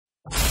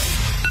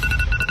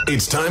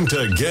It's time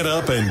to get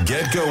up and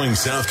get going,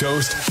 South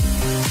Coast.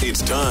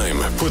 It's time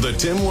for the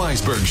Tim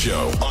Weisberg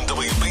Show on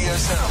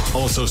WBSM.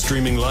 Also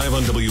streaming live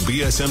on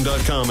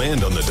WBSM.com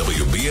and on the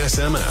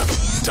WBSM app.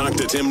 Talk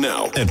to Tim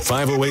now at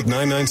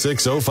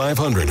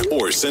 508-996-0500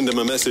 or send him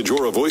a message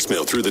or a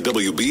voicemail through the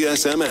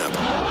WBSM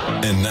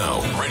app. And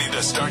now, ready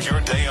to start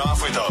your day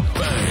off with a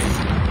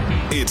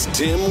bang. It's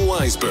Tim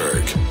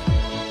Weisberg.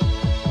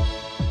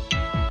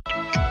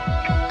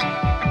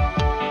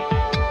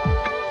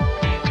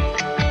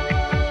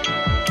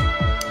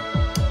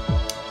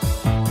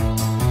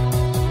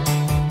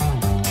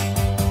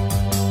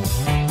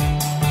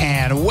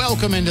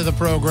 Welcome into the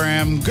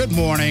program. Good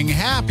morning.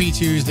 Happy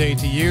Tuesday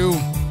to you.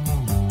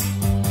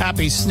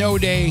 Happy snow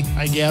day,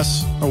 I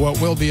guess, or what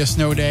will be a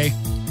snow day.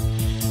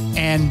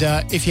 And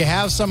if you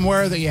have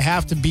somewhere that you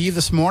have to be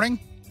this morning,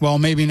 well,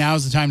 maybe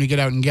now's the time to get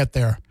out and get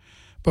there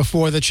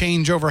before the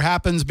changeover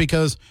happens,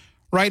 because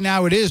right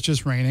now it is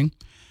just raining.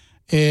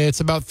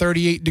 It's about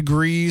 38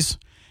 degrees,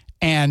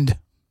 and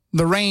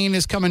the rain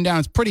is coming down.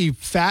 It's pretty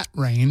fat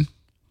rain,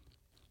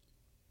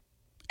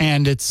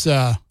 and it's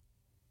not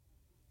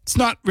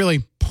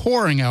really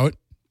pouring out.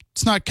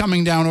 It's not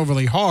coming down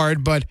overly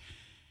hard, but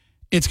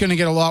it's going to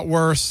get a lot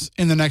worse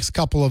in the next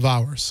couple of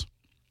hours.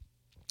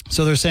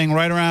 So they're saying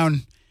right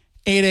around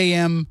 8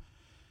 a.m.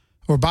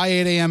 or by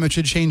 8 a.m. it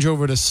should change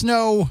over to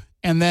snow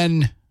and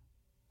then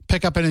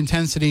pick up in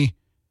intensity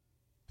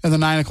in the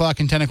 9 o'clock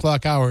and 10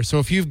 o'clock hours. So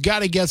if you've got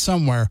to get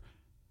somewhere,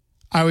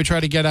 I would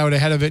try to get out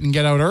ahead of it and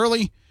get out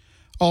early.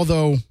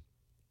 Although,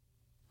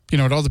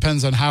 it all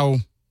depends on how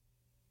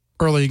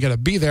early you got to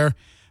be there.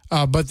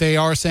 But they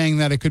are saying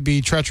that it could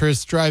be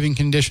treacherous driving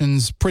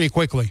conditions pretty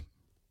quickly.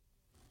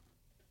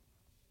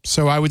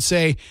 So I would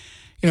say,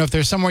 if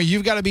there's somewhere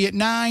you've got to be at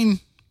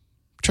 9,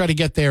 try to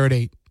get there at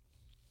 8.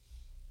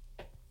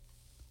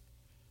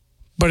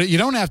 But you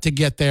don't have to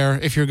get there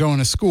if you're going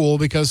to school,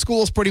 because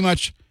school's pretty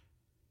much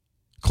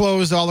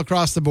closed all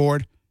across the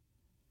board.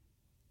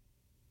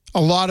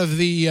 A lot of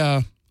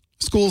the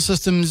school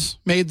systems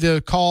made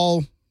the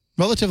call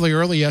relatively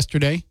early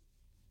yesterday,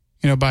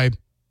 by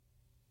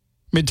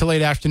mid to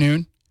late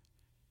afternoon.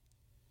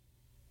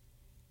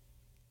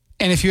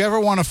 And if you ever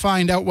want to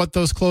find out what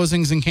those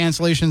closings and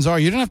cancellations are,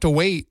 you don't have to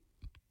wait.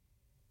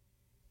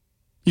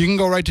 You can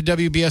go right to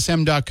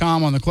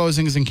WBSM.com on the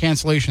closings and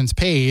cancellations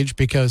page,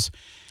 because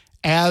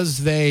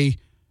as they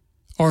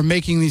are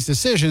making these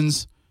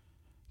decisions,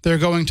 they're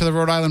going to the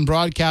Rhode Island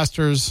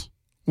Broadcasters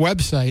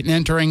website and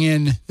entering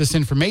in this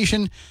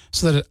information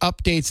so that it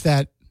updates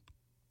that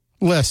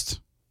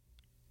list.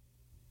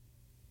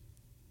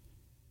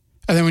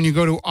 And then when you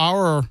go to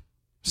our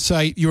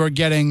site, you are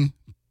getting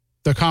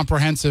the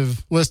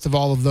comprehensive list of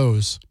all of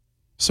those.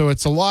 So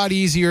it's a lot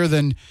easier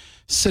than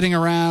sitting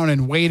around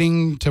and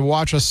waiting to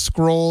watch us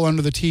scroll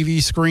under the TV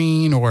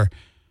screen or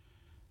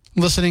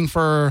listening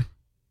for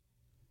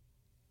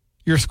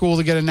your school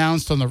to get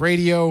announced on the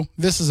radio.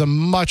 This is a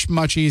much,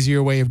 much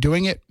easier way of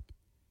doing it.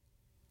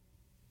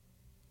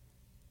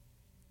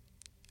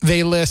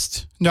 They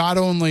list not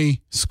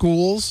only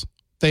schools,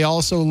 they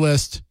also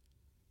list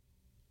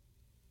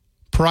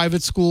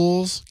private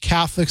schools,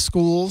 Catholic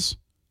schools,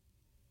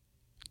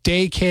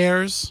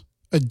 daycares,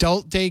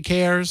 adult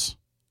daycares,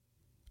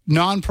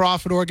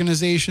 nonprofit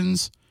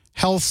organizations,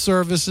 health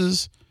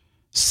services,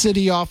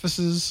 city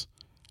offices,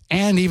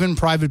 and even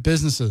private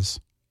businesses.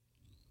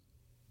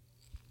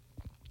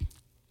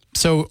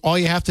 So all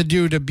you have to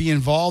do to be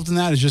involved in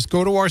that is just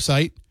go to our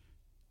site,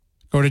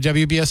 go to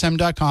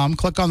WBSM.com,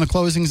 click on the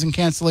closings and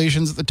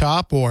cancellations at the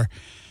top, or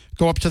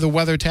go up to the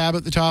weather tab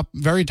at the top,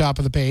 very top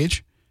of the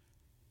page,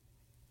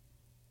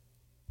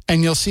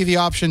 and you'll see the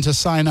option to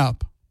sign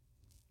up.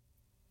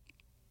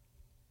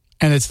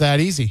 And it's that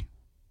easy.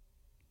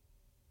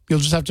 You'll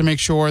just have to make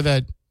sure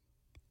that,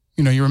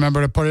 you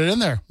remember to put it in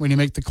there when you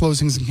make the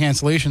closings and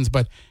cancellations.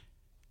 But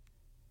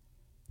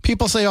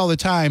people say all the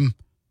time,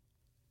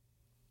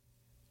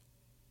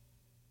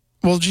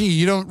 well, gee,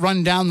 you don't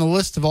run down the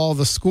list of all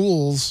the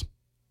schools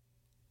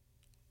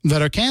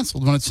that are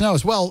canceled when it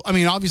snows. Well,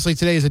 obviously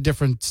today is a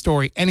different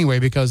story anyway,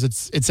 because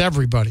it's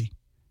everybody.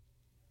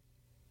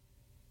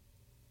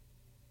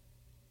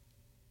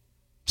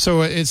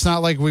 So it's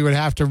not like we would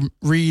have to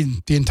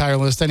read the entire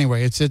list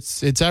anyway.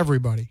 It's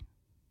everybody.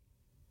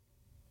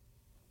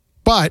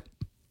 But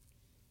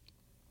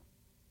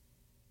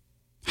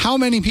how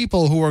many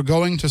people who are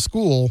going to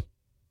school,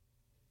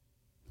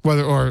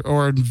 whether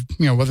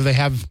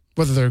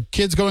their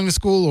kids going to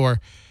school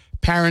or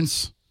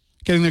parents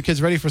getting their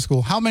kids ready for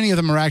school, how many of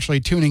them are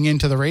actually tuning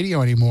into the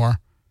radio anymore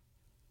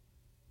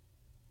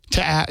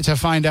to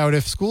find out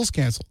if school's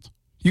canceled?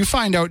 You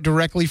find out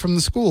directly from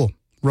the school.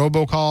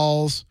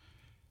 Robocalls,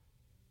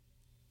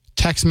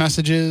 text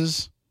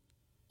messages,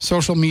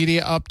 social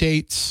media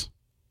updates,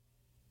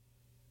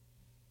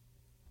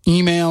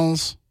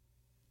 emails.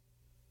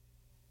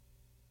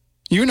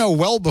 You know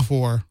well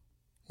before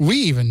we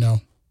even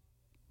know,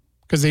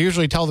 because they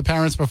usually tell the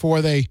parents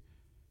before they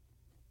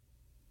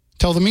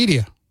tell the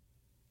media.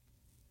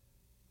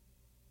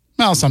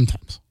 Well,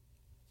 sometimes.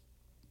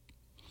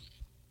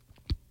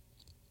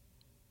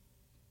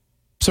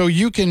 So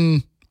you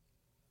can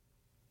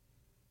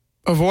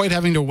avoid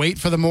having to wait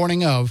for the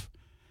morning of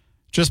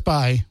just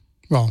by,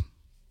 well,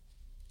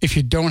 if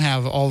you don't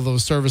have all of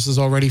those services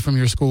already from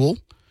your school,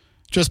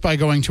 just by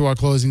going to our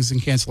closings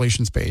and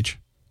cancellations page.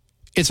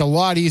 It's a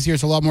lot easier.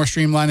 It's a lot more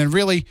streamlined. And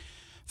really,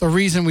 the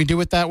reason we do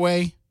it that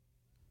way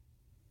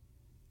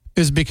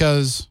is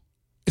because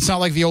it's not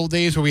like the old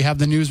days where we have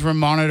the newsroom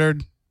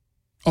monitored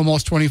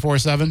almost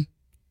 24/7.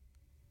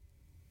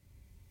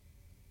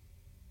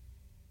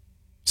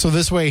 So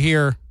this way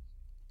here,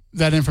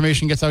 that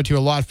information gets out to you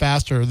a lot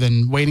faster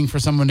than waiting for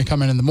someone to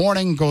come in the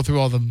morning, go through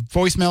all the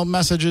voicemail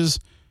messages,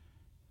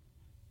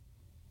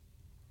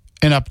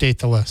 and update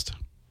the list.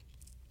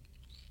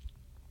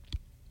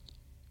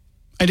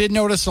 I did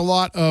notice a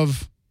lot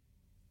of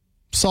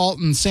salt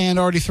and sand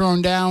already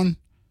thrown down.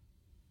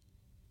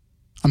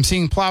 I'm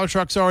seeing plow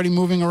trucks already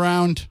moving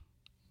around.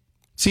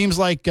 Seems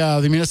like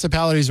the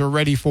municipalities are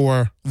ready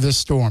for this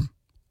storm.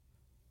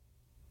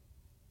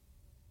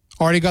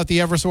 Already got the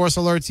Eversource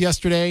alerts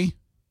yesterday,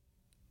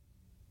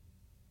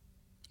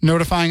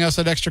 notifying us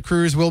that extra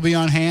crews will be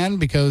on hand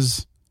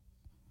because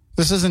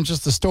this isn't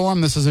just a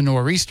storm, this is a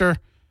nor'easter.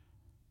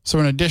 So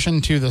in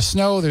addition to the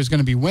snow, there's going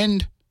to be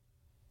wind.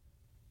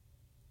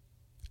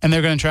 And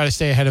they're going to try to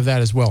stay ahead of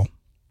that as well.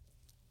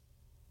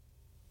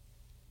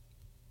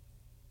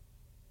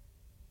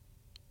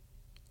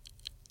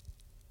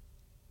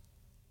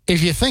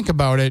 If you think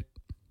about it,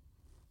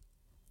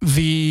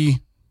 the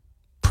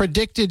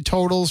predicted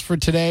totals for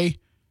today,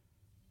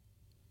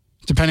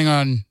 depending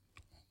on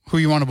who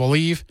you want to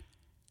believe,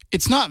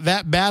 it's not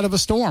that bad of a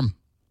storm.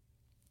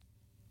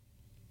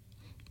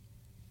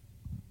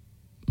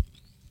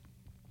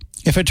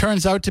 If it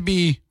turns out to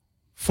be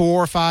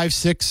 4, 5,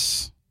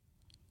 6,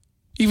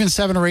 even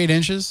 7 or 8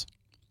 inches,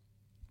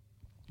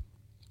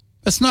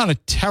 that's not a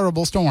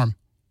terrible storm.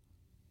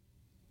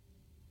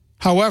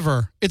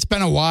 However, it's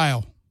been a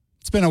while.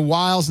 It's been a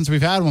while since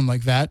we've had one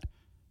like that.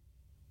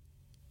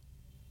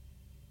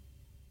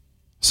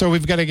 So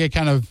we've got to get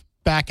kind of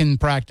back in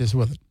practice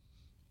with it.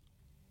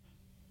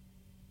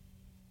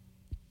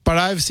 But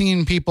I've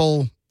seen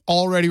people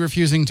already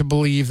refusing to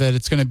believe that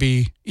it's going to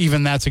be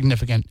even that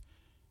significant.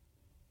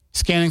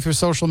 Scanning through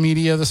social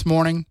media this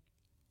morning,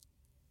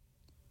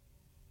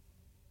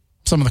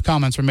 some of the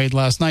comments were made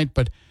last night,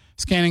 but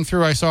scanning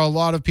through, I saw a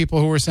lot of people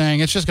who were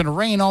saying it's just going to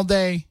rain all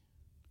day.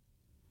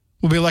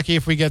 We'll be lucky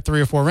if we get 3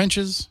 or 4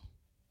 inches.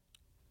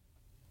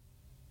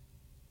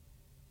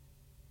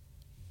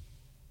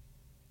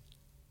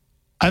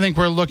 I think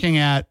we're looking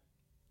at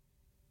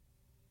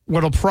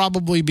what'll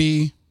probably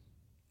be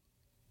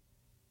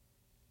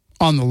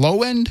on the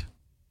low end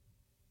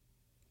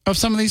of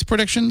some of these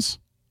predictions.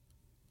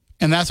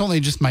 And that's only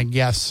just my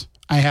guess.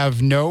 I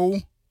have no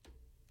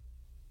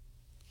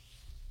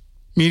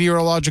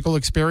meteorological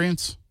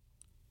experience.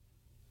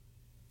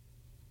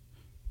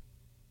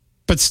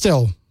 But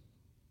still,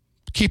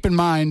 keep in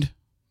mind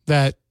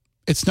that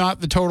it's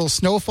not the total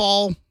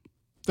snowfall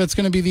that's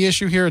going to be the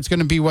issue here. It's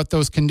going to be what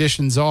those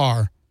conditions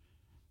are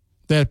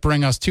that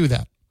bring us to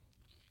that.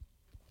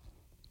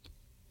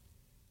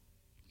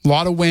 A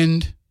lot of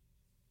wind,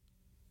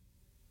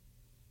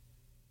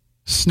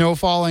 snow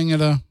falling at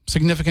a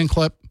significant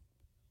clip,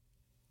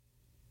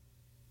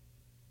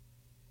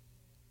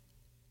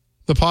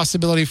 the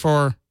possibility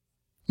for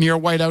near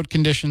whiteout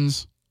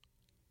conditions.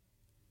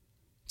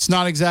 It's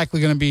not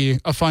exactly going to be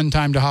a fun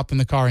time to hop in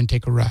the car and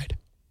take a ride.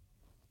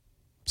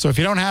 So if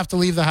you don't have to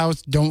leave the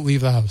house, don't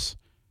leave the house.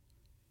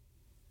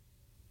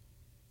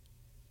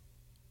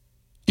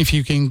 If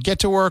you can get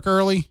to work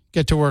early,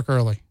 get to work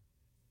early.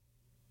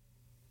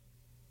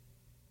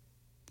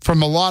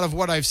 From a lot of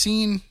what I've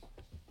seen,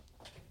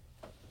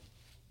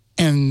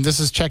 and this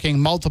is checking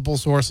multiple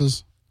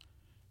sources.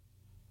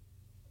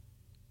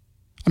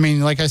 I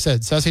mean, like I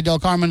said, Ceci Del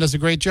Carmen does a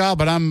great job,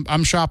 but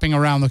I'm shopping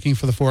around looking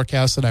for the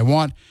forecast that I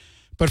want.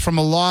 But from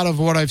a lot of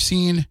what I've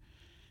seen,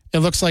 it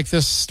looks like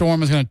this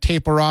storm is going to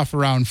taper off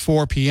around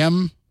 4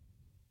 p.m.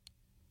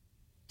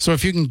 So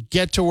if you can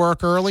get to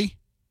work early,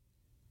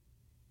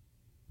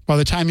 by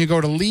the time you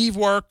go to leave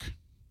work,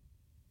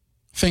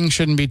 things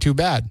shouldn't be too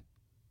bad.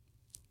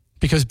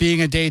 Because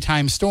being a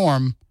daytime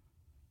storm,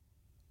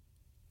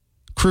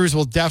 crews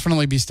will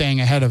definitely be staying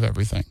ahead of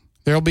everything.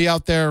 They'll be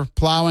out there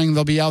plowing,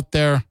 they'll be out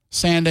there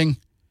sanding,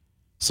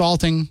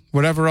 salting,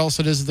 whatever else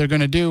it is that they're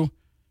going to do.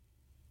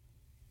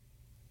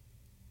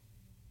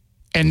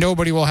 And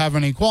nobody will have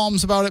any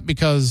qualms about it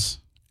because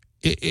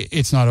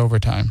it's not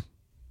overtime.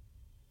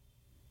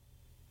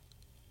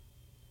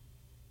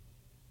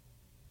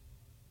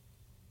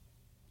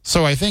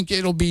 So I think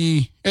it'll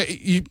be...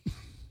 You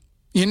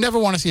never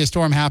want to see a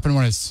storm happen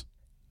when it's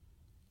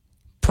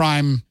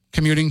prime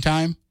commuting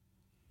time.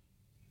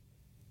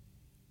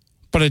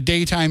 But a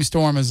daytime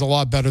storm is a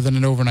lot better than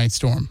an overnight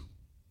storm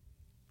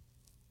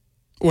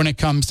when it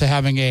comes to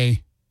having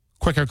a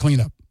quicker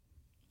cleanup.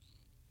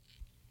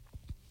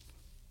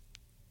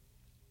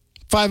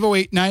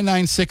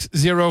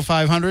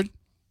 508-996-0500.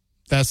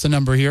 That's the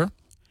number here.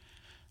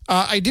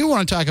 I do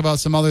want to talk about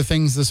some other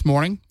things this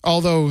morning,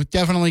 although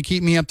definitely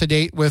keep me up to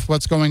date with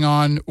what's going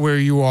on where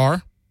you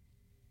are.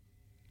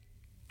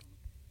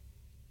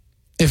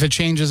 If it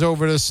changes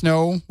over to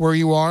snow where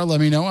you are,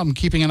 let me know. I'm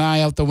keeping an eye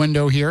out the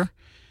window here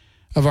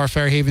of our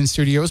Fairhaven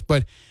studios,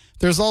 but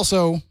there's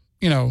also,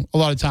 a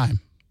lot of time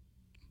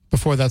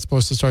before that's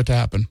supposed to start to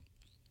happen.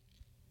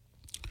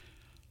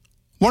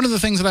 One of the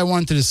things that I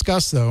wanted to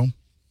discuss, though,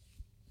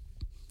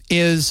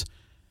 is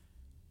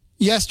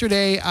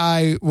yesterday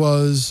I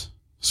was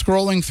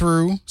scrolling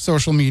through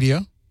social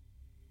media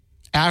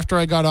after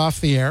I got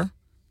off the air.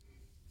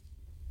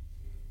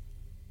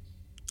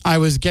 I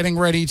was getting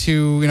ready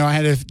to, I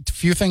had a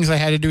few things I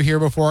had to do here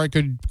before I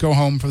could go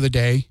home for the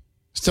day.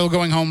 Still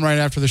going home right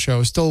after the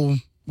show. Still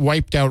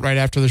wiped out right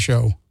after the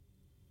show.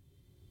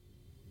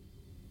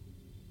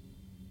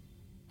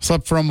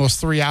 Slept for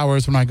almost 3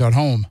 hours when I got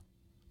home.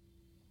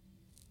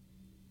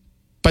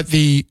 But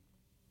the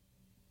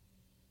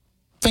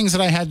things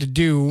that I had to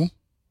do,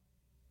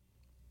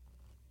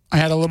 I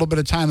had a little bit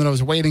of time that I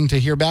was waiting to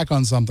hear back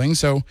on something.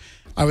 So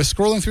I was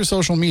scrolling through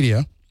social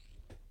media,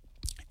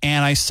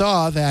 and I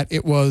saw that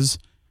it was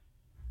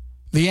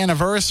the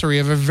anniversary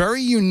of a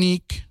very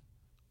unique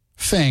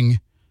thing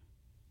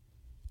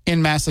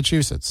in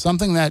Massachusetts,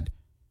 something that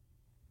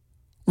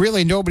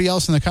really nobody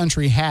else in the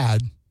country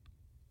had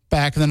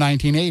back in the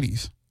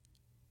 1980s.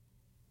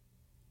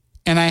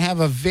 And I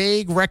have a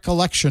vague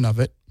recollection of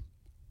it.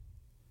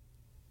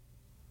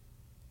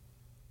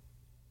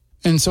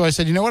 And so I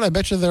said, you know what? I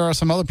bet you there are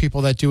some other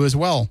people that do as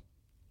well.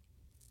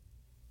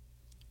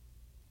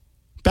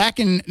 Back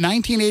in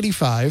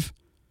 1985,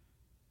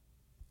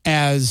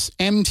 as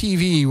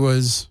MTV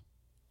was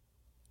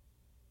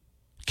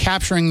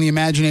capturing the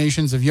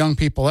imaginations of young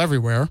people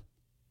everywhere,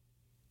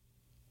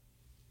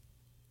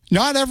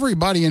 not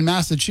everybody in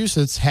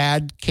Massachusetts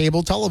had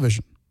cable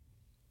television.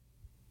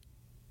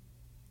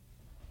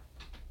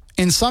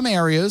 In some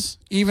areas,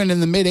 even in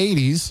the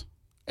mid-'80s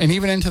and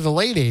even into the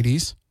late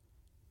 80s,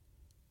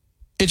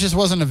 it just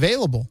wasn't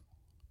available.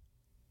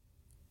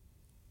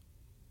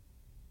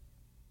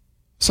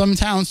 Some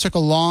towns took a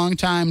long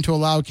time to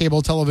allow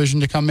cable television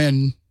to come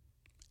in.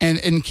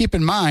 And keep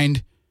in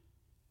mind,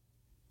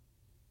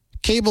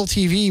 cable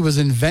TV was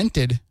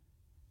invented,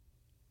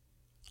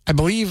 I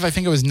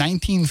think it was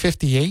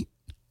 1958.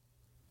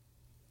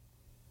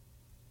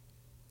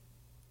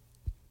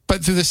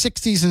 But through the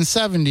 60s and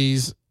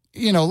 70s,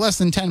 less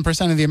than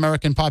 10% of the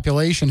American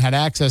population had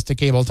access to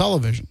cable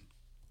television.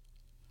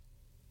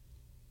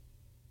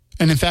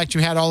 And in fact, you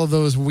had all of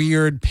those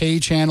weird pay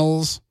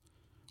channels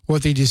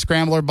with the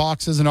descrambler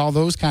boxes and all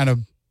those kind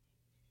of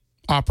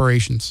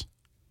operations.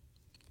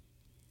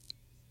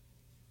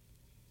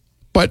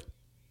 But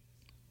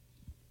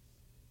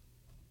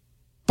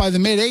by the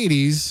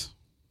mid-'80s,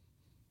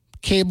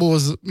 cable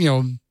was,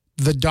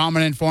 the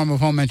dominant form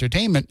of home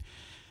entertainment,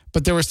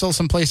 but there were still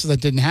some places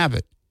that didn't have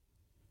it.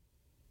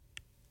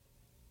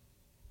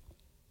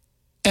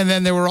 And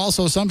then there were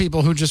also some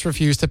people who just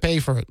refused to pay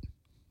for it.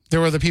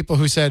 There were the people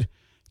who said,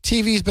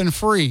 TV's been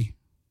free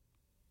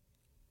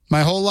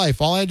my whole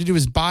life. All I had to do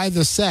was buy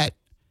the set,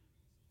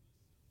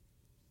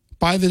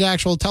 buy the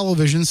actual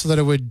television so that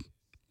it would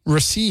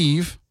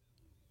receive,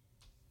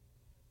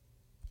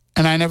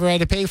 and I never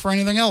had to pay for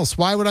anything else.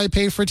 Why would I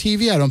pay for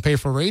TV? I don't pay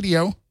for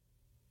radio.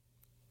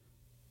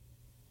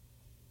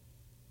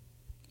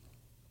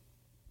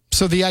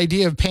 So the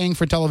idea of paying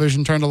for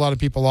television turned a lot of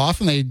people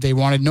off, and they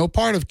wanted no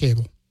part of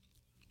cable.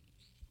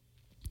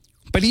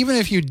 But even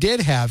if you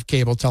did have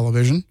cable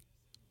television,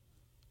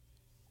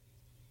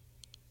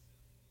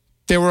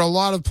 there were a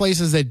lot of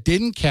places that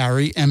didn't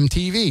carry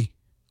MTV,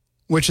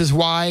 which is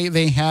why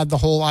they had the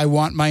whole I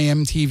Want My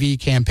MTV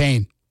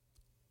campaign.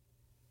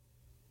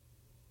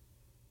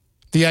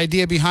 The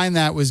idea behind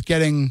that was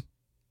getting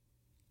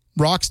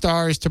rock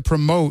stars to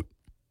promote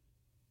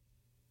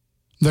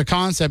the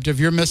concept of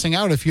you're missing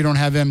out if you don't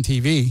have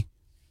MTV.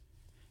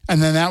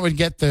 And then that would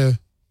get the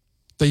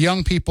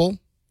young people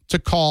to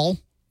call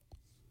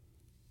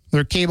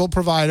their cable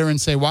provider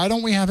and say, why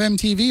don't we have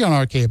MTV on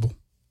our cable?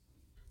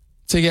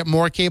 To get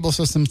more cable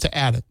systems to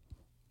add it.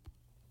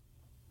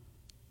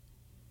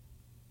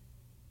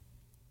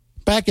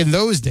 Back in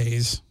those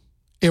days,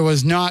 it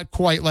was not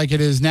quite like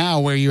it is now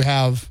where you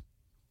have,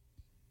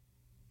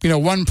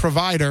 one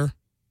provider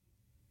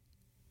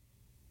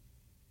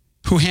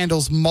who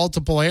handles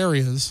multiple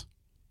areas,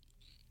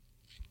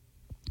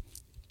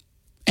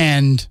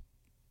 and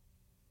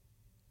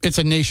it's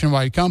a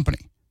nationwide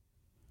company.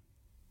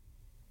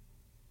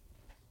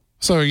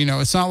 So,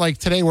 it's not like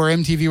today where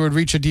MTV would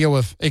reach a deal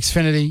with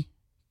Xfinity,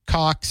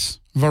 Cox,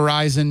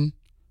 Verizon,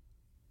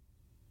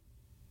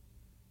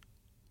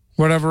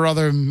 whatever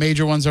other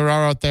major ones there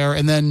are out there,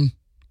 and then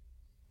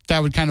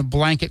that would kind of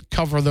blanket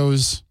cover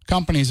those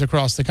companies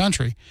across the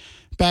country.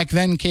 Back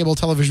then, cable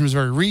television was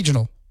very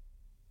regional.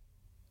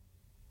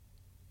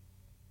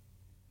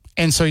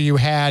 And so you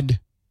had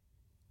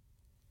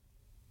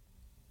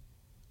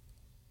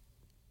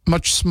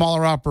much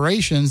smaller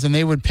operations, and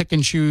they would pick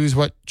and choose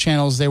what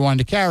channels they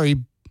wanted to carry,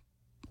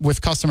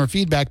 with customer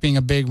feedback being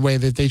a big way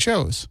that they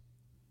chose.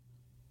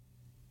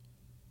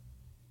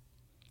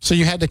 So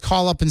you had to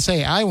call up and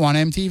say, I want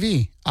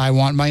MTV. I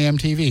want my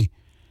MTV.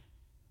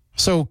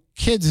 So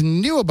kids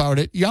knew about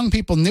it. Young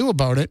people knew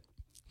about it.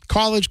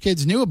 College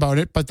kids knew about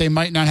it, but they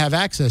might not have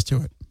access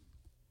to it.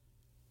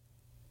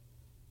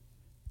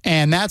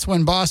 And that's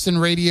when Boston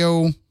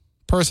radio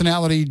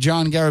personality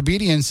John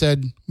Garabedian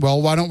said,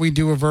 well, why don't we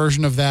do a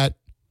version of that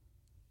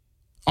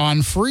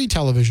on free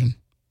television?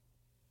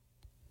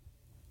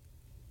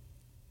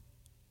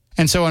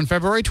 And so on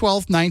February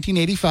 12th,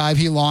 1985,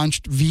 he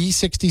launched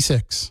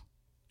V66.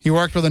 He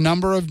worked with a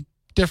number of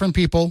different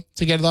people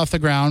to get it off the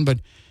ground, but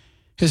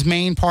his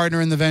main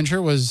partner in the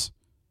venture was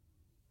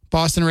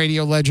Boston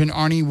radio legend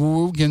Arnie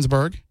Woo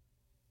Ginsberg,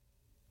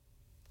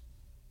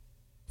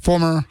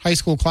 former high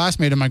school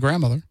classmate of my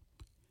grandmother.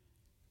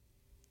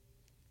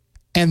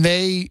 And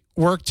they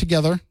worked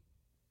together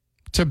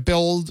to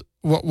build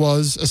what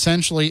was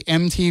essentially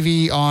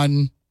MTV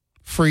on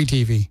free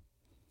TV.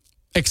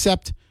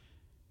 Except,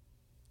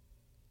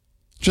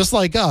 just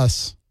like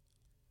us,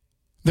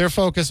 their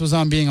focus was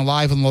on being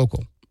alive and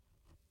local.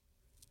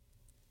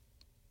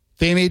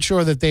 They made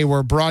sure that they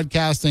were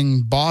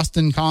broadcasting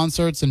Boston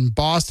concerts and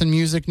Boston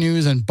music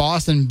news and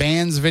Boston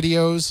bands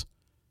videos,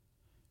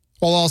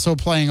 while also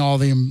playing all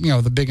the,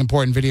 the big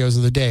important videos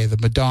of the day, the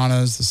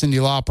Madonnas, the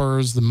Cyndi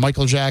Laupers, the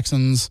Michael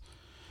Jacksons,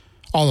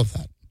 all of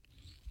that.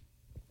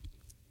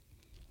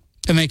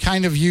 And they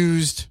kind of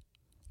used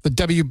the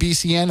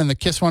WBCN and the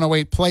Kiss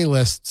 108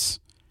 playlists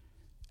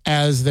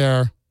as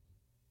their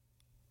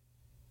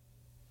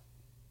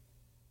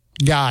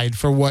guide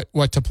for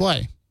what to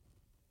play,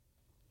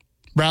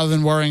 rather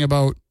than worrying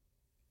about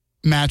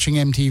matching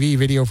MTV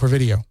video for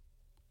video.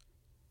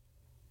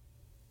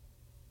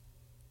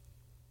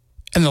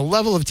 And the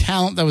level of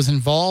talent that was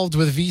involved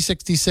with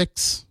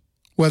V66,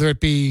 whether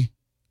it be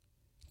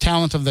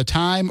talent of the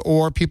time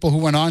or people who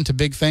went on to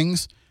big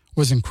things,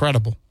 was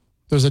incredible.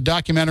 There's a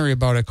documentary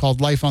about it called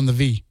Life on the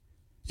V.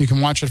 You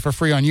can watch it for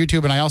free on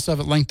YouTube, and I also have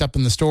it linked up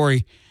in the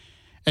story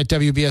at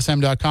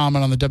WBSM.com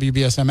and on the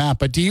WBSM app.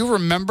 But do you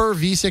remember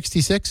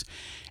V66?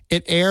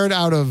 It aired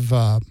out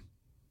of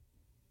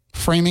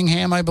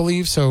Framingham, I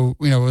believe. So,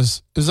 it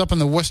was up in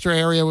the Worcester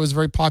area. It was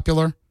very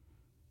popular.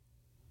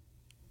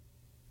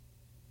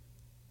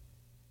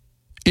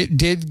 It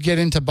did get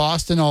into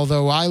Boston,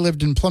 although I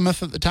lived in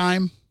Plymouth at the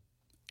time,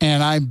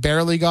 and I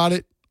barely got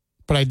it,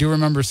 but I do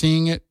remember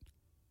seeing it.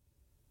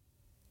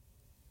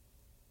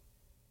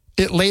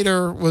 It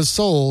later was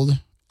sold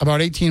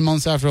about 18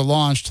 months after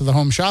launch to the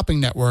Home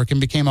Shopping Network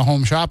and became a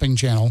home shopping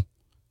channel.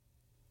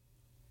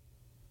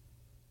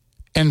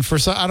 And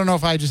I don't know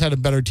if I just had a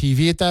better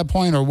TV at that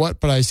point or what,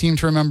 but I seem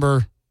to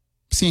remember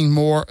seeing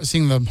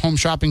the Home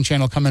Shopping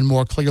channel come in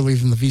more clearly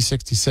than the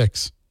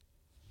V66.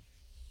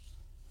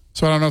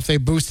 So I don't know if they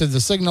boosted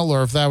the signal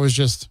or if that was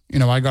just,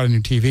 I got a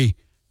new TV.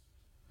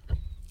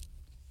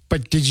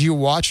 But did you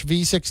watch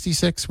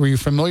V66? Were you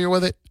familiar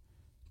with it?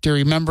 Do you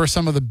remember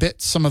some of the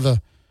bits, some of the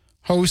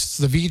hosts,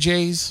 the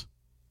VJs?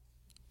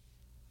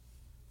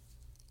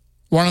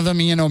 One of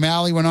them, Ian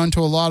O'Malley, went on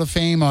to a lot of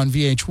fame on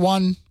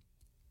VH1.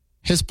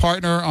 His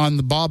partner on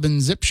the Bob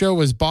and Zip show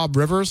was Bob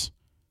Rivers,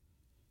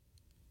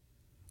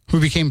 who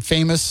became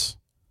famous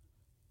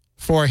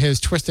for his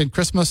Twisted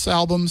Christmas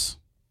albums.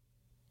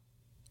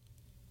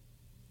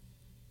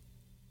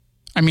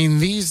 I mean,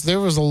 there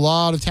was a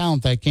lot of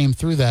talent that came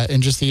through that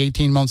in just the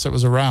 18 months it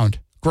was around.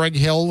 Greg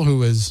Hill, who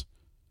was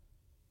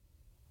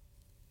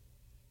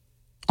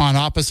on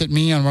opposite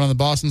me on one of the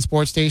Boston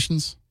sports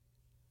stations,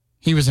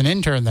 he was an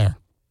intern there.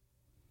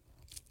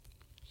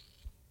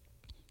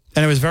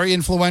 And it was very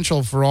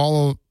influential for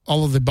all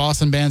of the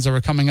Boston bands that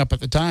were coming up at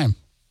the time.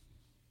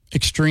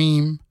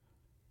 Extreme.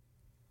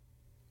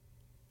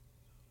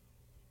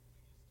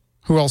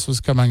 Who else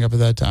was coming up at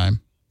that time?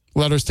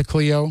 Letters to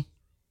Cleo.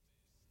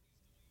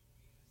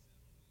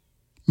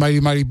 Mighty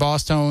Mighty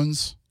Boss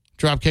Tones.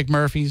 Dropkick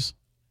Murphys.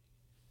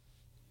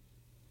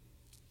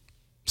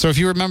 So if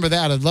you remember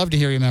that, I'd love to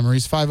hear your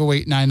memories.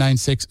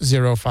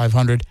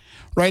 508-996-0500.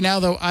 Right now,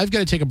 though, I've got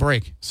to take a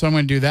break. So I'm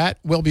going to do that.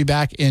 We'll be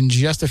back in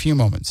just a few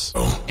moments.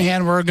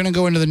 And we're going to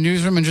go into the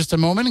newsroom in just a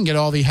moment and get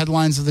all the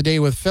headlines of the day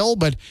with Phil.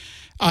 But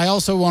I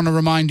also want to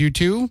remind you,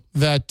 too,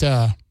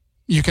 that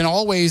you can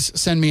always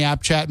send me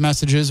app chat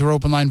messages or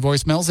open line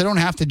voicemails. They don't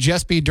have to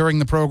just be during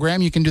the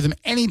program. You can do them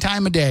any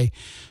time of day.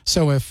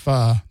 So if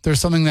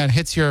there's something that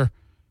hits your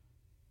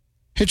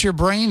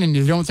brain and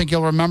you don't think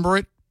you'll remember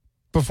it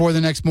before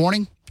the next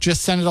morning,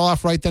 just send it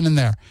off right then and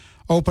there.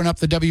 Open up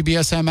the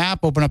WBSM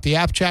app, open up the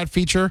app chat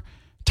feature,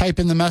 type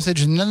in the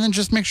message, and then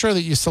just make sure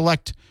that you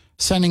select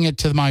sending it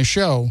to my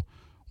show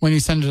when you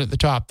send it at the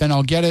top. Then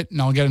I'll get it,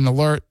 and I'll get an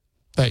alert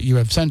that you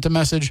have sent a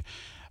message.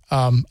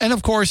 And,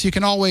 of course, you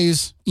can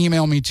always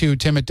email me, too,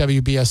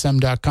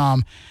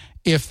 tim@wbsm.com,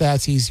 if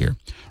that's easier.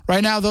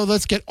 Right now, though,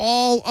 let's get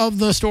all of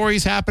the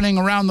stories happening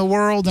around the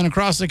world and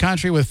across the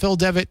country with Phil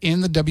Devitt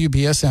in the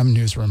WBSM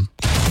newsroom.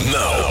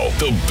 Now,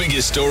 the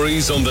biggest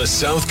stories on the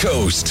South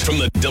Coast from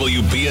the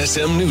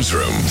WBSM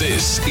Newsroom.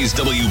 This is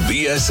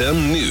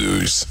WBSM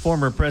News.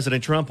 Former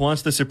President Trump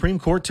wants the Supreme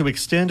Court to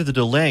extend the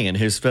delay in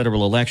his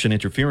federal election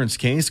interference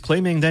case,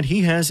 claiming that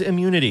he has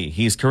immunity.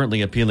 He's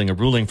currently appealing a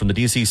ruling from the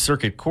D.C.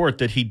 Circuit Court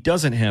that he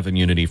doesn't have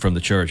immunity from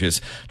the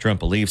charges. Trump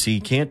believes he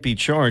can't be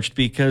charged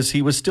because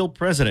he was still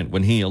president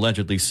when he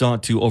allegedly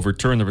sought to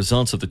overturn the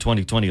results of the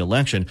 2020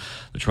 election.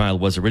 The trial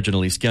was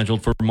originally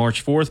scheduled for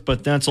March 4th,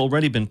 but that's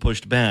already been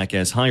pushed back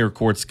as higher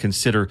courts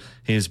consider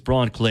his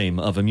broad claim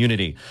of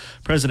immunity.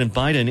 President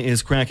Biden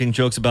is cracking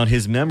jokes about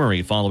his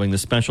memory following the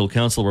special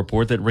counsel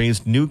report that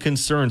raised new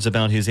concerns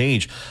about his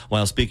age.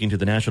 While speaking to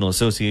the National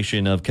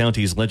Association of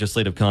Counties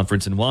Legislative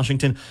Conference in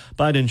Washington,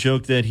 Biden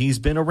joked that he's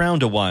been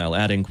around a while,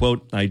 adding,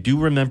 quote, "I do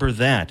remember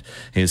that."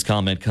 His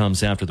comment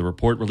comes after the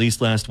report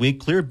released last week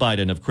cleared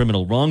Biden of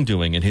criminal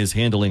wrongdoing in his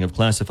handling of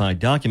classified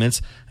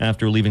documents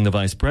after leaving the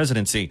vice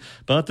presidency.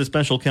 But the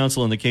special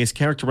counsel in the case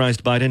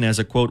characterized Biden as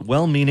a, quote,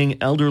 well-meaning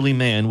elderly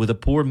man with a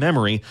poor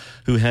memory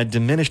who had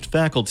diminished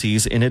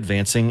faculties in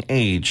advancing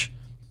age.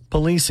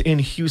 Police in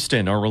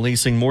Houston are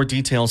releasing more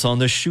details on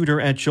the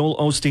shooter at Joel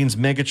Osteen's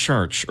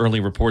megachurch.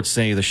 Early reports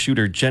say the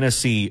shooter,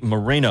 Genesee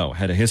Moreno,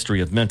 had a history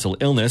of mental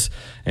illness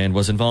and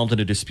was involved in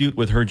a dispute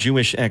with her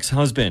Jewish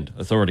ex-husband.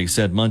 Authorities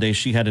said Monday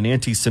she had an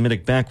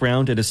anti-Semitic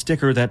background and a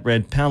sticker that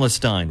read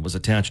Palestine was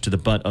attached to the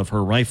butt of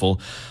her rifle.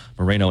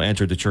 Moreno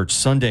entered the church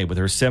Sunday with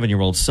her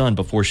 7-year-old son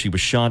before she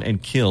was shot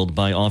and killed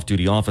by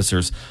off-duty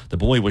officers. The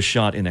boy was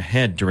shot in the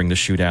head during the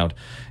shootout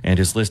and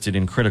is listed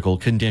in critical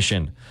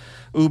condition.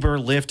 Uber,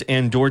 Lyft,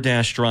 and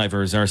DoorDash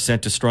drivers are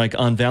set to strike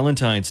on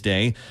Valentine's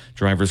Day.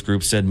 Drivers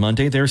group said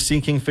Monday they're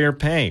seeking fair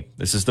pay.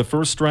 This is the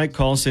first strike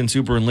call since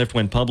Uber and Lyft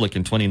went public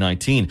in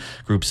 2019.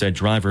 Group said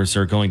drivers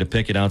are going to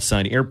picket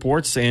outside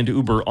airports and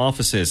Uber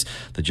offices.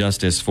 The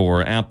Justice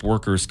for App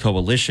Workers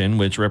Coalition,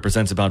 which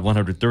represents about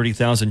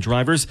 130,000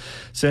 drivers,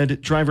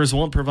 said drivers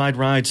won't provide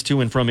rides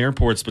to and from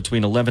airports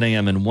between 11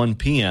 a.m. and 1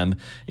 p.m.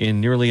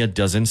 in nearly a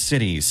dozen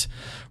cities.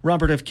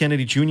 Robert F.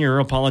 Kennedy Jr.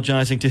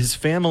 apologizing to his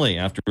family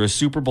after a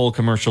Super Bowl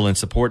commercial in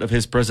support of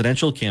his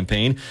presidential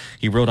campaign.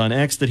 He wrote on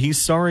X that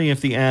he's sorry if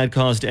the ad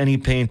caused any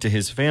pain to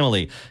his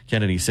family.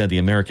 Kennedy said the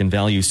American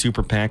Value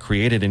Super PAC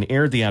created and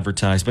aired the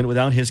advertisement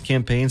without his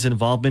campaign's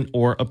involvement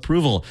or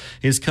approval.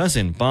 His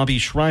cousin, Bobby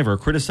Shriver,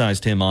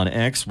 criticized him on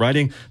X,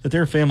 writing that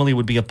their family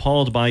would be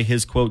appalled by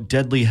his, quote,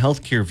 deadly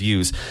healthcare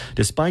views.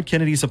 Despite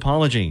Kennedy's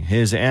apology,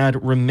 his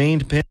ad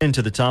remained pinned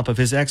to the top of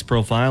his X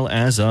profile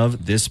as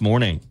of this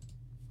morning.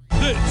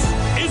 This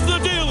is The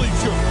Daily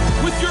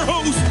Show with your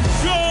host,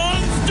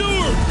 Jon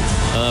Stewart.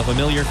 A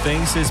familiar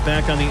face is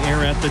back on the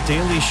air at The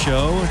Daily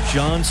Show.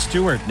 Jon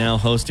Stewart now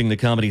hosting the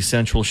Comedy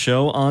Central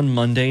show on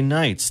Monday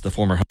nights. The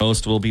former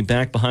host will be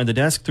back behind the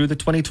desk through the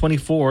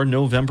 2024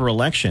 November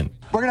election.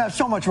 We're going to have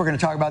so much we're going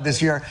to talk about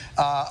this year.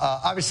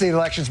 Obviously,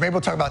 elections. Maybe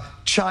we'll talk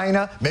about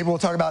China. Maybe we'll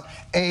talk about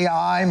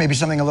AI. Maybe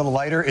something a little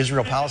lighter,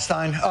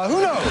 Israel-Palestine.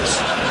 Who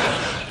knows?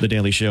 The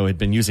Daily Show had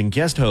been using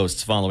guest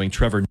hosts following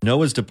Trevor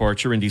Noah's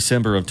departure in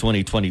December of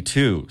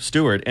 2022.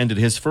 Stewart ended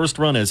his first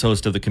run as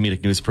host of the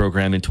comedic news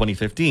program in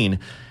 2015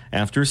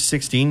 after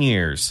 16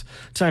 years.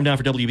 Time now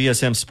for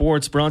WBSM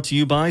Sports, brought to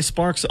you by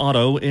Sparks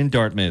Auto in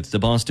Dartmouth. The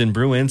Boston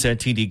Bruins at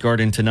TD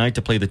Garden tonight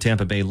to play the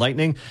Tampa Bay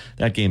Lightning.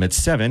 That game at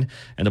 7.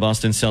 And the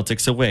Boston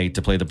Celtics away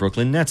to play the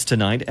Brooklyn Nets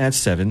tonight at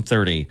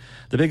 7:30.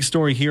 The big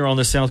story here on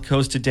the South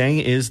Coast today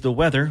is the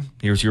weather.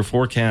 Here's your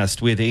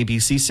forecast with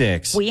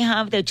ABC6. We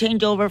have the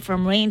changeover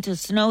from rain to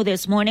snow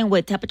this morning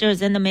with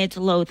temperatures in the mid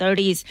to low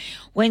 30s.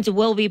 Winds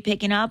will be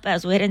picking up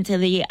as we head into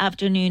the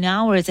afternoon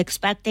hours,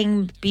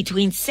 expecting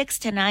between 6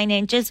 to 9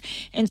 inches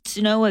in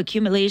snow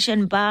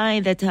accumulation by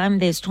the time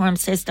the storm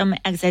system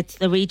exits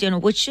the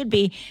region, which should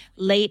be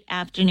late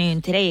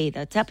afternoon today.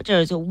 The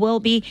temperatures will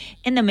be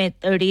in the mid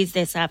 30s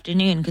this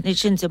afternoon.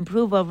 Conditions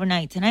improve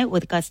overnight tonight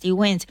with gusty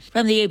winds.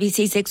 From the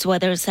ABC6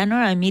 Weather Center,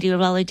 I'm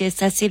meteorologist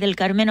Ceci Del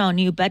Carmen on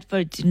New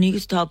Bedford's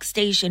News Talk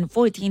Station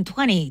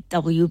 1420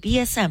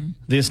 WBSM.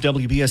 This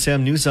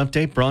WBSM News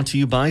Update brought to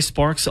you by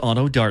Sparks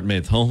Auto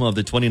Dartmouth, home of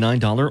the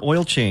 $29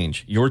 oil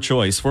change. Your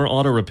choice for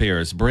auto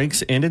repairs,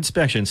 brakes, and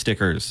inspection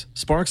stickers.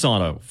 Sparks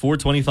Auto,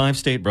 425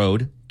 State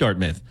Road,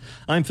 Dartmouth.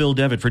 I'm Phil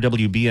Devitt for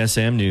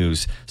WBSM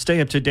News. Stay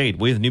up to date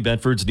with New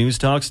Bedford's News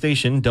Talk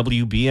Station,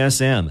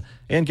 WBSM,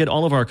 and get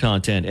all of our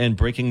content and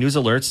breaking news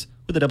alerts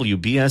with the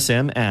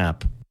WBSM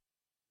app.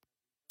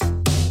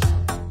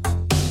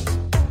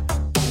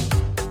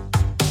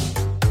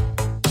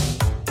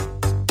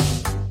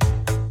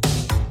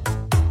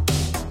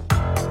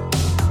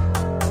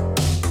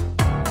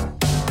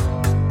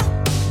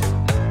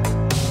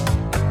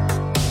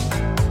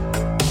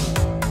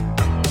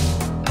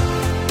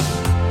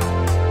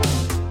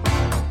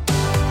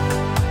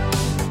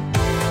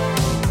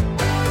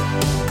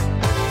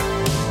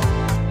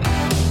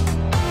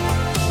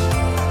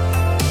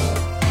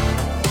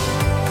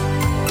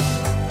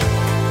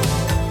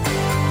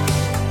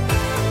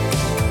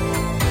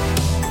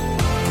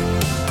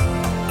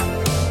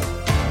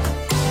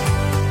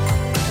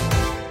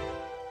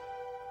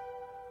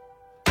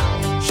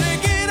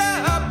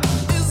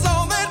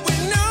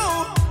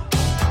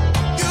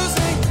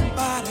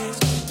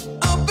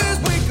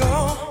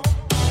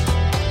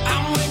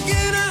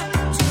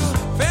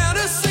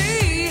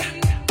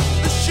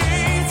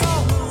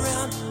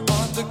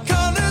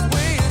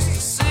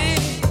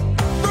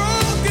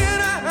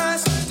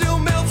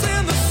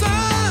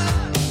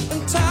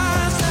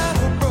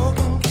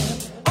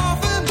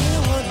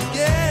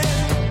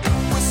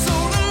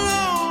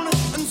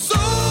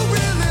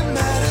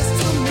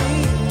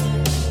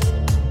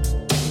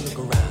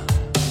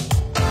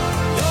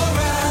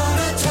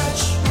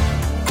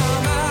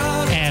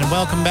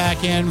 welcome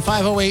back in.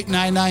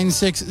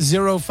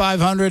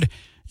 508-996-0500.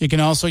 You can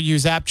also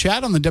use app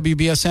chat on the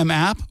WBSM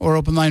app or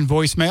open line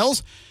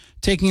voicemails.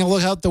 Taking a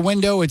look out the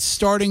window, it's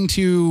starting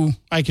to,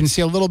 I can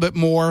see a little bit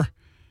more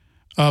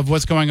of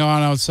what's going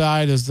on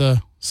outside as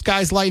the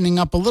sky's lightening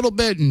up a little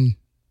bit, and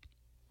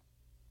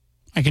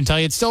I can tell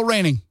you it's still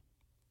raining.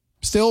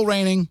 Still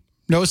raining.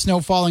 No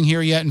snow falling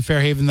here yet in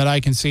Fairhaven that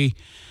I can see,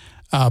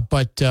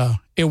 but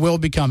it will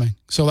be coming.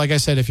 So like I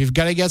said, if you've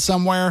got to get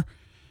somewhere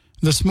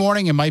this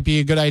morning, it might be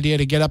a good idea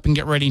to get up and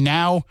get ready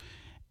now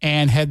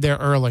and head there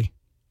early.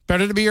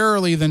 Better to be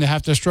early than to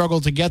have to struggle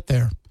to get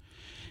there.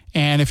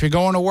 And if you're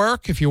going to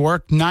work, if you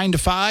work 9 to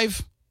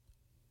 5,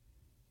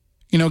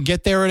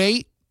 get there at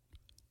 8.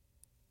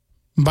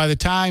 By the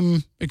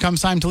time it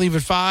comes time to leave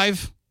at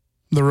 5,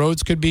 the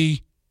roads could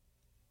be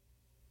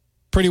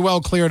pretty well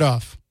cleared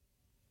off.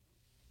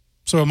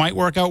 So it might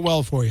work out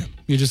well for you.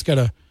 You just got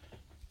to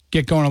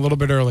get going a little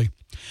bit early.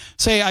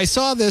 Say, I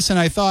saw this and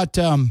I thought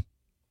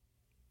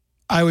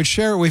I would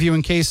share it with you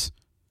in case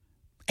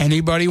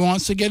anybody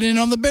wants to get in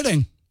on the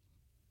bidding.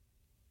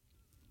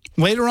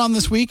 Later on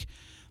this week,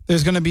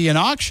 there's going to be an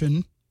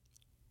auction.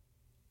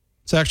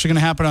 It's actually going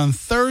to happen on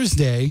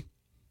Thursday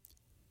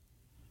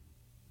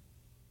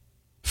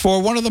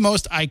for one of the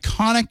most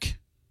iconic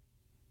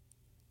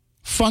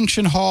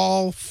function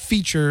hall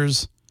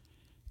features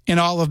in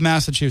all of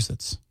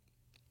Massachusetts.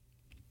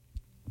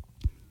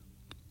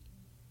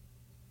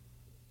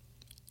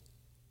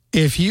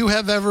 If you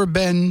have ever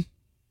been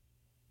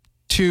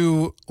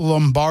to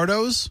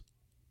Lombardo's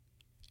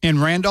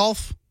in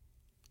Randolph,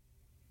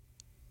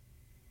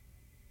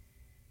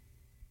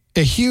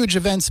 a huge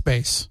event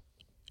space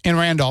in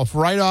Randolph,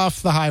 right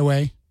off the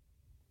highway.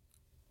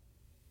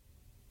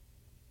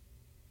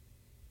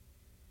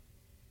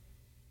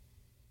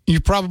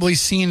 You've probably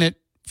seen it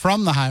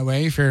from the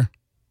highway if you're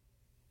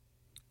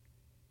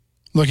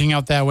looking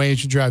out that way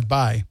as you drive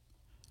by.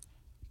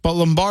 But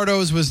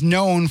Lombardo's was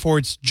known for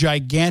its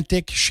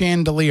gigantic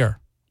chandelier.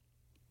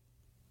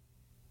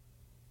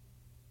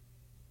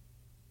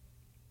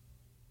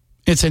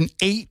 It's an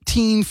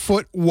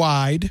 18-foot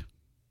wide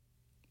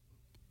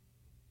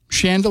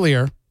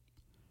chandelier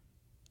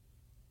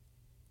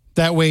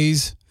that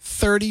weighs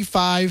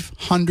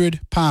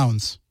 3,500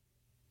 pounds.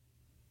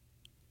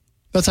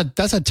 That's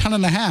a ton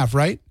and a half,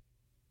 right?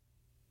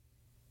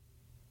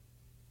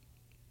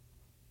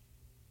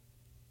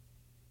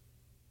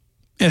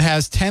 It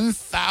has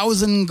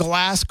 10,000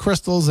 glass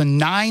crystals and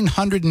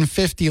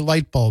 950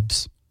 light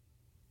bulbs.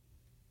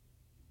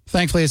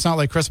 Thankfully, it's not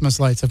like Christmas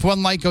lights. If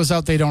one light goes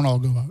out, they don't all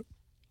go out.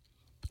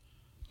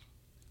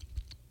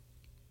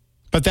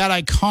 But that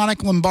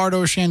iconic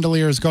Lombardo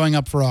chandelier is going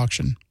up for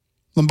auction.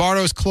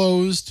 Lombardo's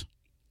closed.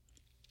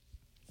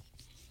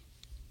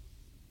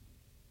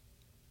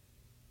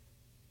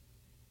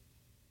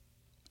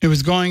 It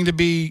was going to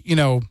be, they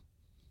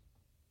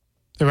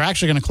were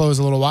actually going to close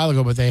a little while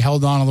ago, but they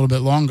held on a little bit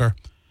longer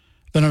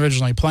than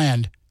originally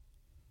planned.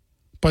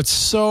 But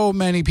so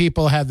many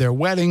people had their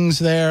weddings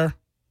there.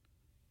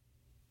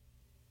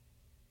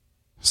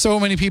 So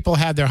many people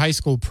had their high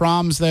school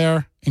proms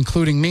there,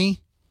 including me,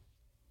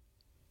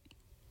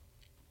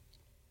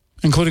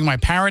 including my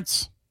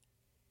parents.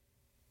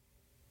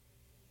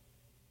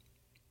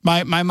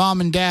 My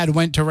mom and dad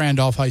went to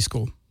Randolph High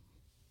School.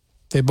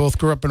 They both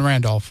grew up in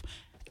Randolph.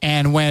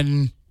 And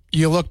when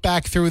you look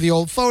back through the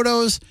old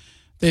photos,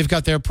 they've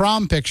got their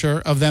prom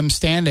picture of them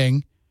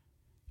standing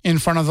in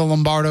front of the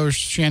Lombardo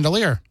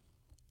chandelier.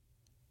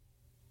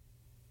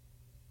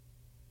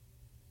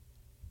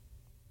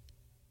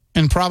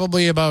 And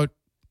probably about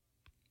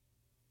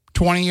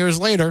 20 years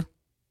later,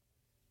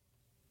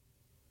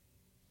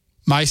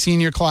 my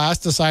senior class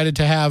decided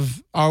to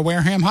have our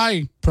Wareham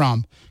High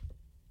prom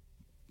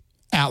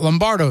at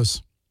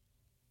Lombardo's.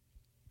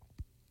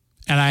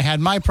 And I had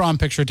my prom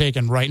picture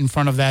taken right in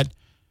front of that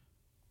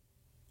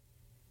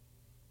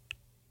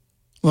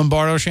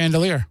Lombardo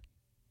chandelier.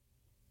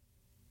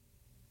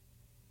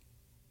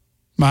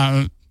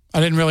 I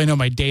didn't really know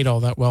my date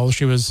all that well.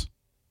 She was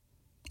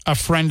a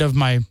friend of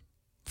my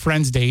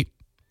friend's date.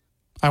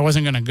 I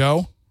wasn't going to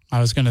go.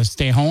 I was going to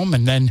stay home.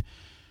 And then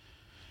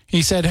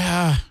he said,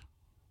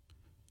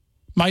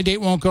 my date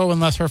won't go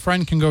unless her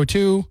friend can go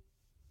too.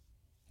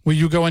 Will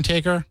you go and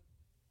take her?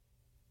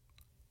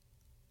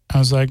 I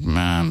was like,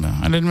 man,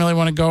 I didn't really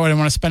want to go. I didn't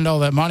want to spend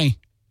all that money.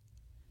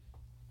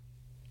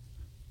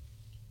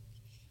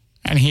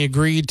 And he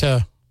agreed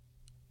to,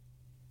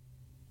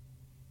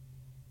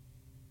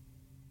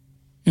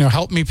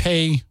 help me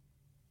pay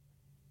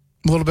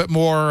a little bit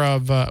more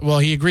of,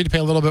 he agreed to pay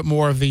a little bit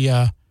more of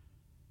the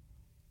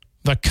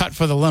cut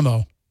for the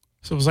limo.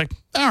 So it was like,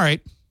 all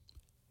right.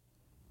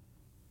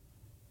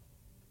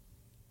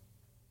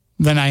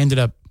 Then I ended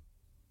up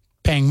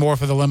paying more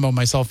for the limo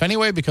myself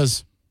anyway,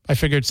 because I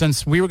figured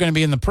since we were going to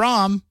be in the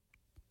prom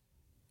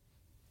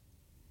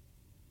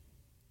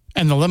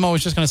and the limo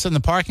was just going to sit in the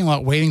parking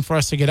lot waiting for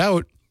us to get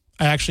out,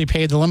 I actually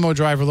paid the limo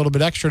driver a little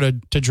bit extra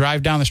to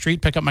drive down the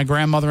street, pick up my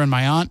grandmother and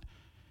my aunt,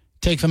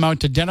 take them out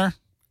to dinner.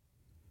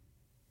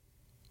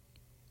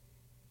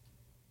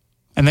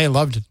 And they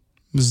loved it.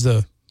 It was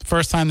the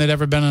first time they'd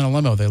ever been in a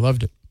limo. They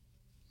loved it.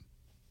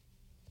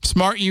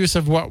 Smart use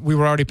of what we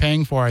were already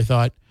paying for, I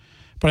thought.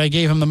 But I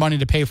gave him the money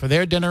to pay for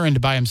their dinner and to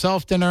buy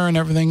himself dinner and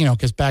everything,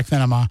 because back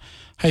then I'm a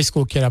high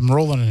school kid. I'm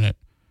rolling in it.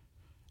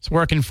 It's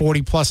working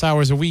 40-plus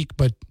hours a week,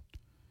 but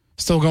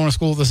still going to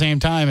school at the same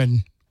time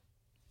and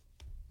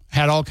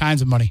had all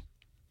kinds of money.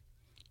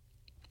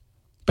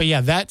 But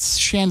yeah, that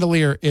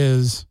chandelier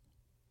is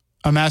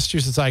a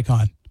Massachusetts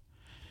icon.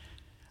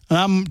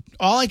 And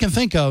all I can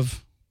think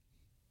of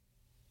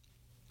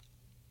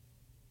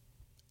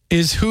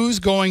is who's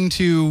going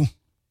to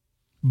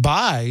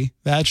buy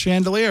that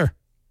chandelier.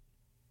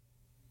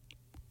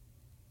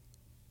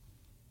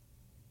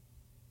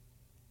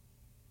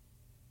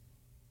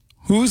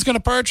 Who's going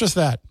to purchase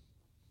that?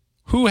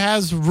 Who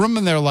has room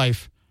in their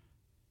life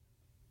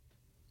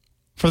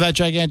for that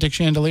gigantic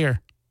chandelier?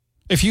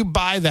 If you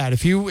buy that,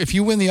 if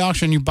you win the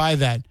auction, you buy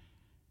that,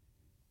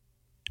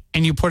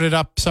 and you put it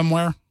up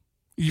somewhere,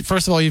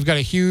 first of all, you've got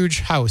a huge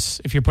house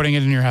if you're putting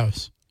it in your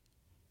house.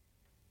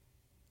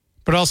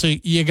 But also,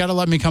 you got to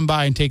let me come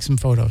by and take some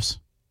photos.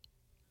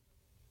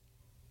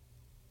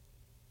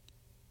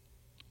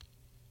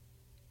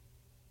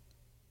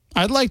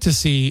 I'd like to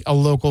see a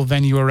local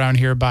venue around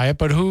here buy it,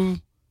 but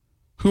who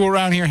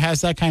around here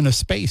has that kind of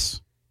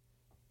space?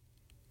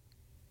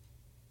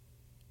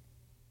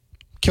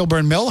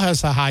 Kilburn Mill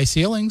has the high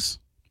ceilings.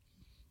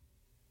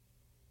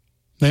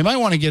 They might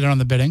want to get it on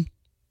the bidding.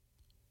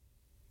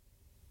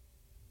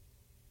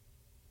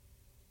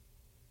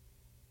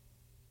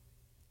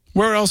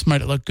 Where else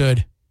might it look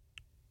good?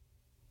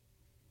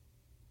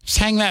 Just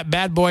hang that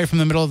bad boy from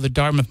the middle of the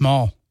Dartmouth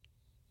Mall.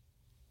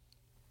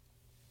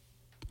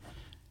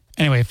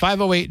 Anyway,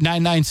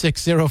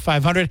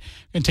 508-996-0500. We're going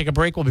to take a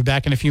break. We'll be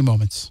back in a few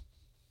moments.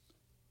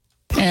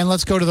 And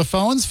let's go to the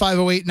phones,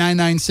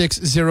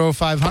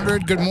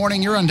 508-996-0500. Good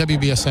morning. You're on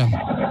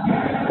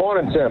WBSM.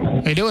 Morning, Tim.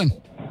 How you doing?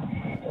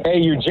 Hey,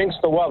 you jinxed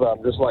the weather.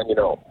 I'm just letting you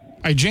know.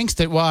 I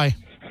jinxed it. Why?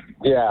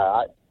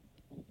 Yeah.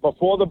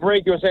 Before the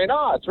break, you were saying,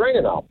 it's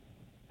raining out.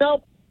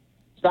 Nope.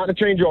 Starting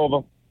to change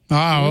over. Oh,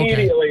 okay.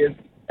 Immediately,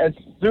 as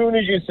soon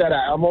as you said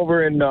that, I'm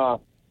over in, I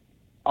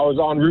was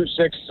on Route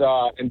 6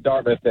 in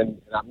Dartmouth,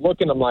 and I'm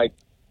looking, I'm like,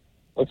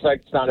 looks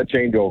like it's starting to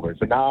change over.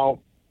 So now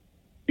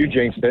you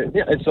jinxed it.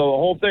 Yeah, and so the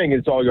whole thing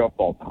is all your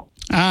fault now.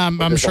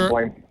 I'm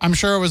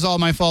sure it was all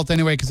my fault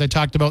anyway, because I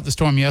talked about the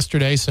storm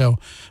yesterday, so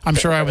I'm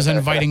sure I was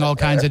inviting all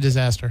kinds of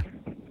disaster.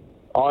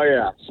 Oh,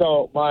 yeah.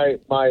 So my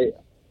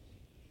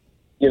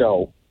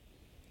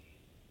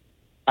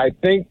I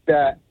think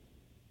that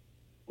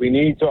we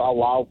need to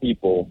allow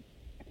people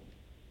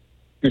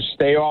to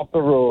stay off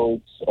the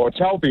roads, or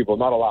tell people,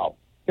 not allow,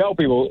 tell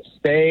people,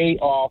 stay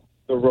off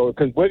the road,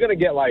 because we're going to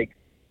get like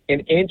an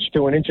inch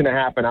to an inch and a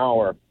half an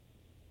hour,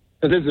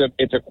 because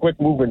it's a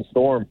quick moving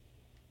storm.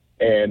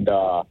 And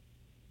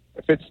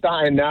if it's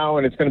starting now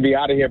and it's going to be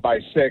out of here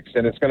by 6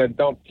 and it's going to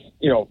dump,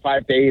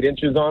 5 to 8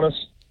 inches on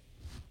us,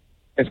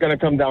 it's going to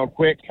come down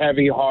quick,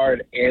 heavy,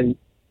 hard, and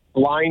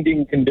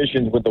blinding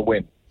conditions with the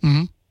wind.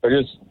 Mm-hmm. So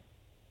just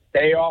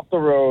stay off the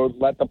road,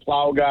 let the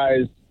plow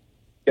guys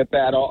get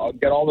all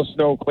the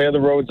snow, clear the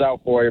roads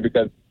out for you,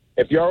 because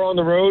if you're on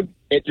the road,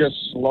 it just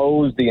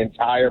slows the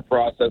entire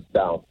process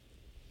down.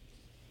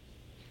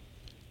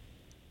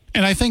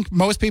 And I think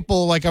most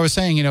people, like I was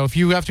saying, if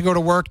you have to go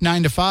to work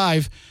 9 to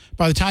 5,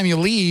 by the time you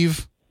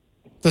leave,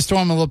 the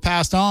storm will have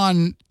passed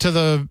on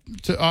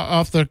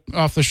off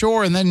the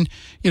shore, and then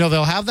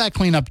they'll have that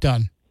cleanup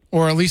done,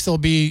 or at least they'll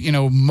be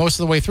most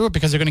of the way through it,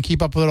 because they're going to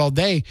keep up with it all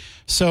day.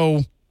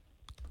 So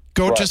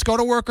just go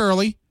to work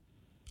early.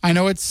 I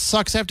know it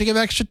sucks to have to give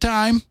extra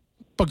time,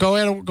 but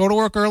go to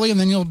work early, and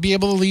then you'll be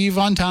able to leave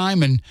on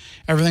time, and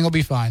everything will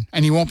be fine,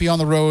 and you won't be on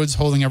the roads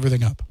holding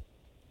everything up.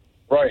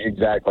 Right,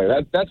 exactly.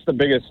 That's the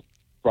biggest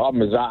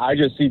problem. Is I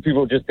just see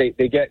people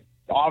they get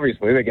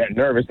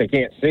nervous, they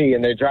can't see,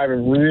 and they're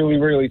driving really,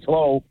 really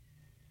slow,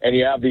 and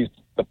you have the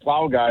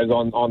plow guys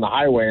on the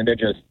highway, and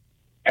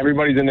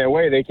everybody's in their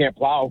way. They can't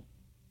plow.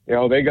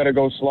 They got to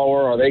go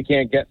slower, or they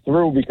can't get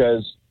through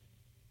because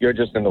you're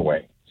just in the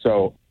way.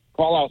 So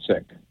call out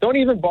sick. Don't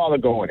even bother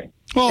going in.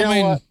 Well,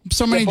 Your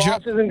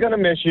boss isn't going to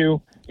miss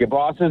you. Your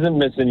boss isn't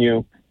missing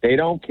you. They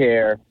don't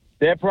care.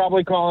 They're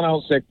probably calling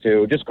out sick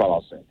too. Just call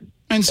out sick.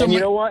 And you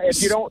know what?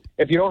 If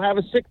you don't have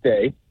a sick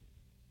day,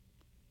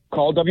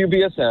 call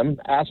WBSM,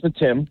 ask for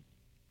Tim,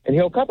 and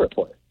he'll cover it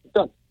for you. It's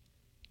done.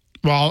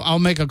 Well, I'll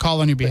make a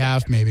call on your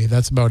behalf. Maybe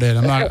that's about it.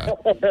 I'm not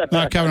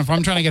covering.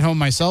 I'm trying to get home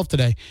myself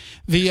today.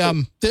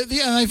 And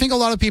I think a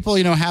lot of people,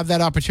 have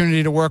that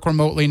opportunity to work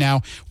remotely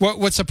now.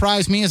 What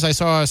surprised me is I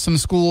saw some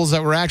schools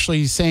that were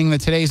actually saying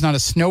that today's not a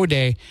snow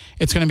day;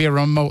 it's going to be a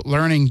remote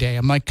learning day.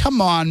 I'm like, come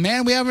on,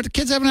 man!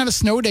 Kids haven't had a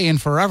snow day in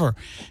forever.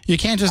 You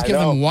can't just give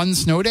them one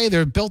snow day.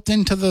 They're built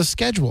into the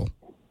schedule.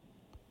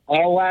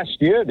 All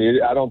last year,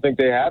 dude. I don't think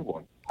they had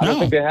one. I don't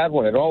think they had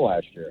one at all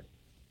last year.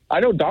 I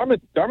know Dartmouth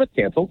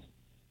canceled.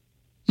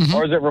 Mm-hmm.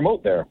 Or is it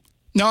remote there?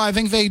 No, I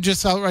think they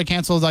just outright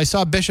canceled. I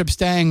saw Bishop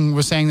Stang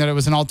was saying that it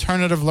was an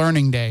alternative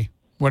learning day,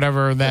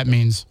 whatever that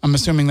means. I'm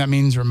assuming that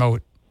means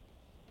remote.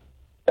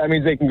 That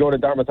means they can go to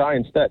Dartmouth High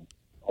instead.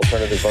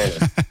 alternative learning.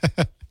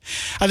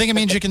 I think it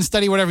means you can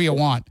study whatever you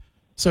want.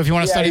 So if you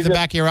want to study the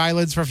back of your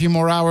eyelids for a few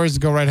more hours,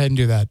 go right ahead and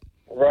do that.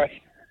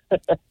 Right.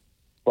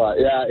 But,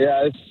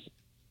 it's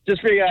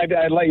just figure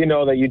I'd let you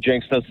know that you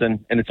jinxed us, and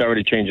it's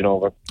already changing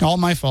over. All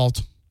my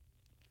fault.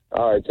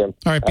 All right, Tim.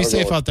 All right, be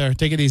safe out there.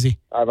 Take it easy.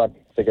 All right, bud.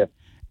 Take care.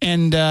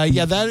 And,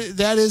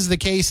 that is the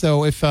case,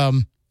 though. If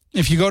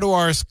you go to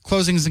our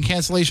closings and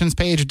cancellations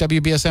page at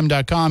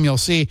WBSM.com, you'll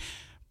see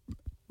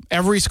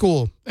every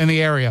school in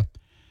the area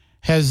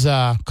has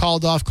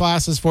called off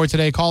classes for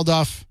today, called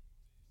off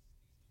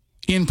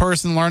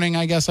in-person learning,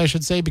 I guess I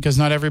should say, because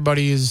not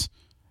everybody is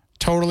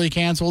totally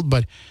canceled.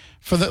 But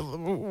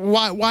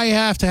why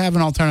have to have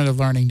an alternative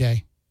learning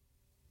day?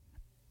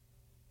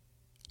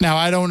 Now,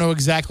 I don't know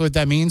exactly what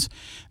that means.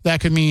 That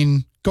could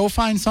mean go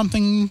find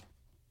something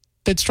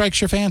that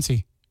strikes your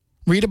fancy.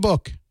 Read a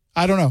book.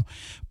 I don't know.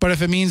 But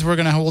if it means we're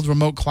going to hold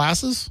remote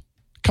classes,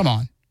 come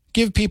on.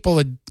 Give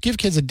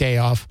kids a day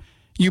off.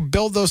 You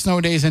build those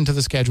snow days into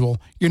the schedule.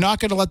 You're not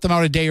going to let them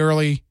out a day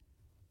early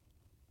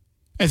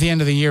at the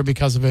end of the year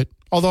because of it.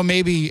 Although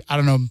maybe, I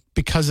don't know,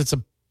 because it's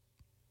a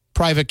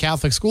private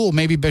Catholic school,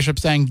 maybe Bishop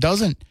Stang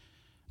doesn't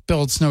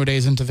build snow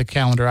days into the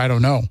calendar. I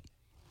don't know.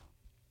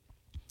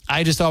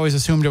 I just always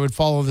assumed it would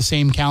follow the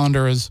same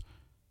calendar as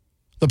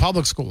the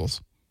public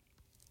schools.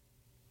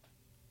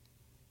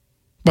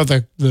 But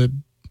the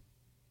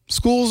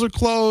schools are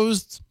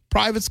closed,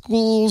 private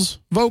schools,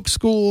 voc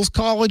schools,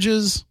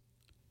 colleges,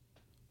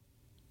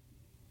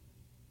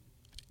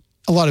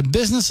 a lot of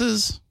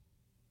businesses.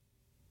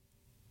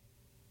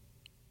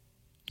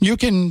 You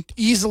can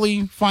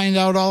easily find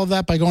out all of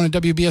that by going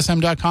to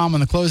WBSM.com on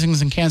the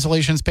closings and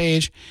cancellations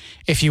page.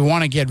 If you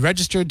want to get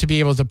registered to be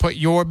able to put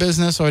your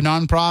business or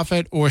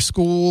nonprofit or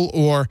school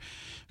or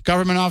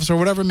government office or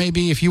whatever it may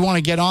be, if you want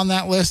to get on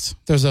that list,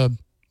 there's a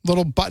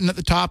little button at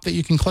the top that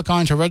you can click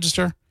on to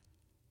register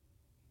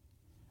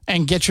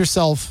and get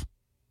yourself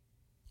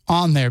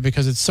on there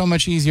because it's so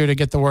much easier to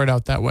get the word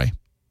out that way.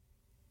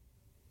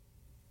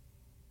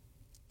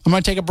 I'm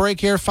going to take a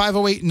break here,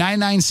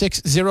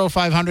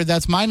 508-996-0500.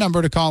 That's my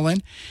number to call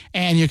in.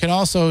 And you can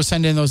also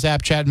send in those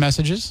app chat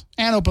messages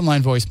and open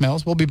line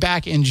voicemails. We'll be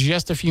back in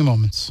just a few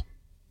moments.